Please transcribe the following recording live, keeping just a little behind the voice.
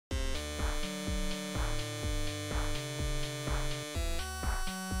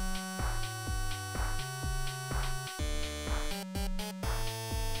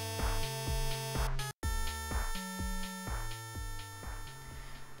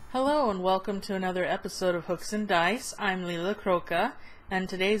Hello and welcome to another episode of Hooks and Dice. I'm Lila Croca, and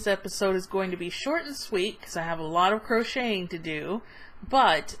today's episode is going to be short and sweet because I have a lot of crocheting to do,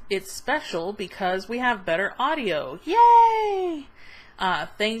 but it's special because we have better audio. Yay!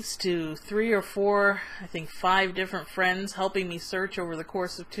 Thanks to 3 or 4, I think 5 different friends helping me search over the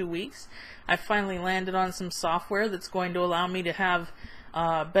course of 2 weeks, I finally landed on some software that's going to allow me to have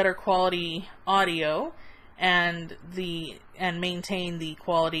better quality audio and maintain the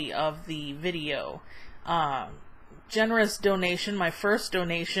quality of the video. Generous donation, my first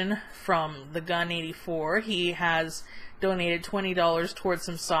donation from the Gun 84. He has donated $20 towards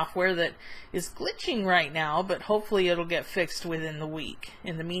some software that is glitching right now, but hopefully it'll get fixed within the week.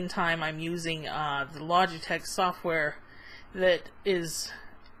 In the meantime, I'm using the Logitech software that is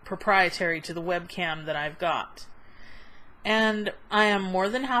proprietary to the webcam that I've got. And I am more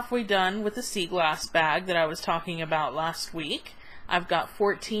than halfway done with the sea glass bag that I was talking about last week. I've got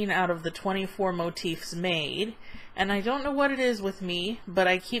 14 out of the 24 motifs made, and I don't know what it is with me, but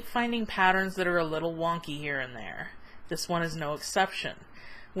I keep finding patterns that are a little wonky here and there. This one is no exception.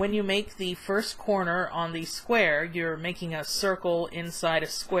 When you make the first corner on the square, you're making a circle inside a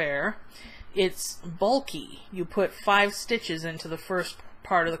square. It's bulky. You put 5 stitches into the first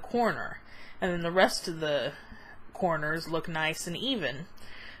part of the corner, and then the rest of the corners look nice and even.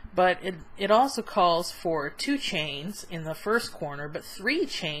 But it also calls for 2 chains in the first corner, but 3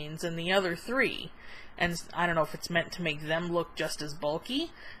 chains in the other 3. And I don't know if it's meant to make them look just as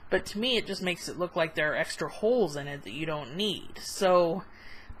bulky, but to me it just makes it look like there are extra holes in it that you don't need. So,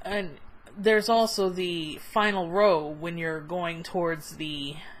 and there's also the final row when you're going towards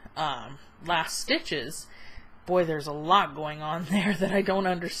the last stitches. Boy, there's a lot going on there that I don't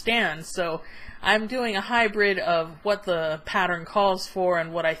understand. So I'm doing a hybrid of what the pattern calls for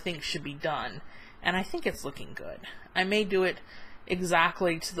and what I think should be done. And I think it's looking good. I may do it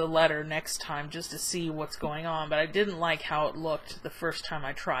exactly to the letter next time just to see what's going on, but I didn't like how it looked the first time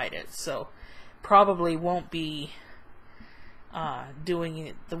I tried it. So probably won't be doing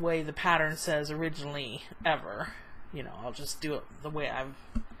it the way the pattern says originally ever. You know, I'll just do it the way I've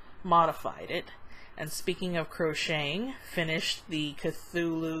modified it. And speaking of crocheting, finished the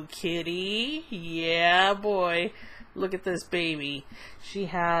Cthulhu kitty. Yeah, boy. Look at this baby. She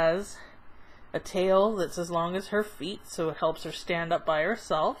has a tail that's as long as her feet, so it helps her stand up by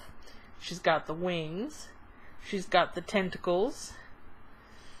herself. She's got the wings. She's got the tentacles.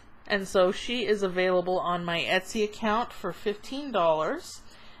 And so she is available on my Etsy account for $15.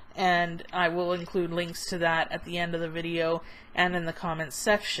 And I will include links to that at the end of the video and in the comments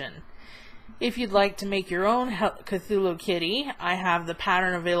section. If you'd like to make your own Cthulhu kitty, I have the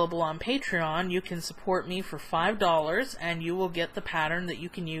pattern available on Patreon. You can support me for $5 and you will get the pattern that you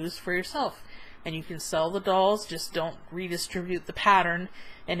can use for yourself. And you can sell the dolls, just don't redistribute the pattern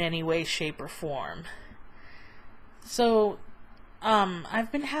in any way, shape, or form. So,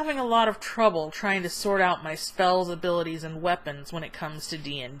 I've been having a lot of trouble trying to sort out my spells, abilities, and weapons when it comes to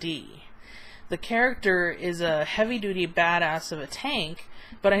D&D. The character is a heavy-duty badass of a tank,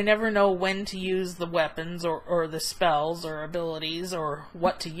 but I never know when to use the weapons or the spells or abilities or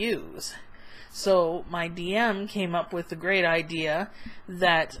what to use. So my DM came up with the great idea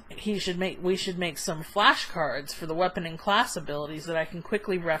that we should make some flashcards for the weapon and class abilities that I can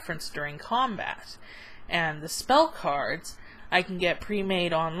quickly reference during combat. And the spell cards I can get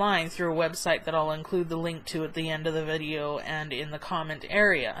pre-made online through a website that I'll include the link to at the end of the video and in the comment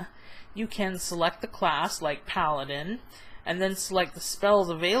area. You can select the class, like Paladin, and then select the spells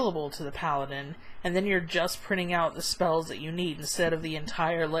available to the Paladin, and then you're just printing out the spells that you need instead of the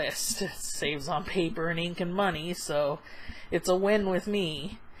entire list. It saves on paper and ink and money, so it's a win with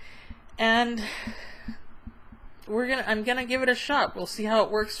me. And I'm gonna give it a shot. We'll see how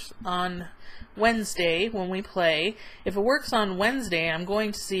it works on Wednesday when we play. If it works on Wednesday, I'm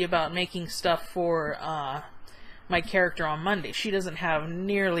going to see about making stuff for my character on Monday. She doesn't have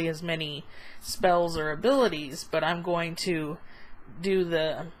nearly as many spells or abilities, but I'm going to do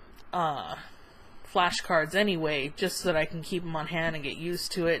the flashcards anyway, just so that I can keep them on hand and get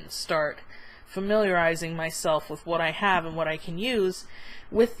used to it and start familiarizing myself with what I have and what I can use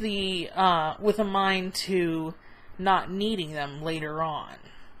with a mind to not needing them later on.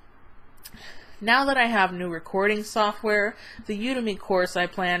 Now that I have new recording software, the Udemy course I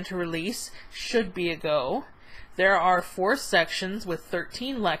plan to release should be a go. There are 4 sections with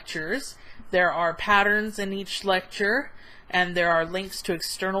 13 lectures. There are patterns in each lecture, and there are links to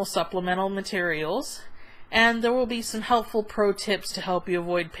external supplemental materials. And there will be some helpful pro tips to help you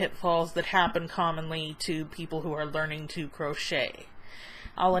avoid pitfalls that happen commonly to people who are learning to crochet.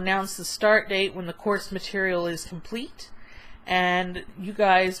 I'll announce the start date when the course material is complete, and you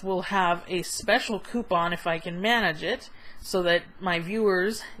guys will have a special coupon if I can manage it, so that my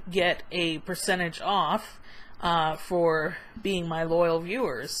viewers get a percentage off for being my loyal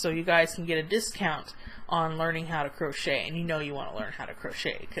viewers, so you guys can get a discount on learning how to crochet. And you know you want to learn how to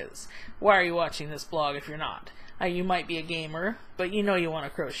crochet, because why are you watching this blog if you're not? You might be a gamer, but you know you want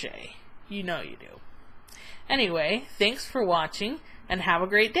to crochet. You know you do. Anyway, thanks for watching, and have a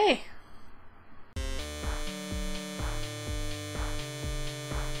great day.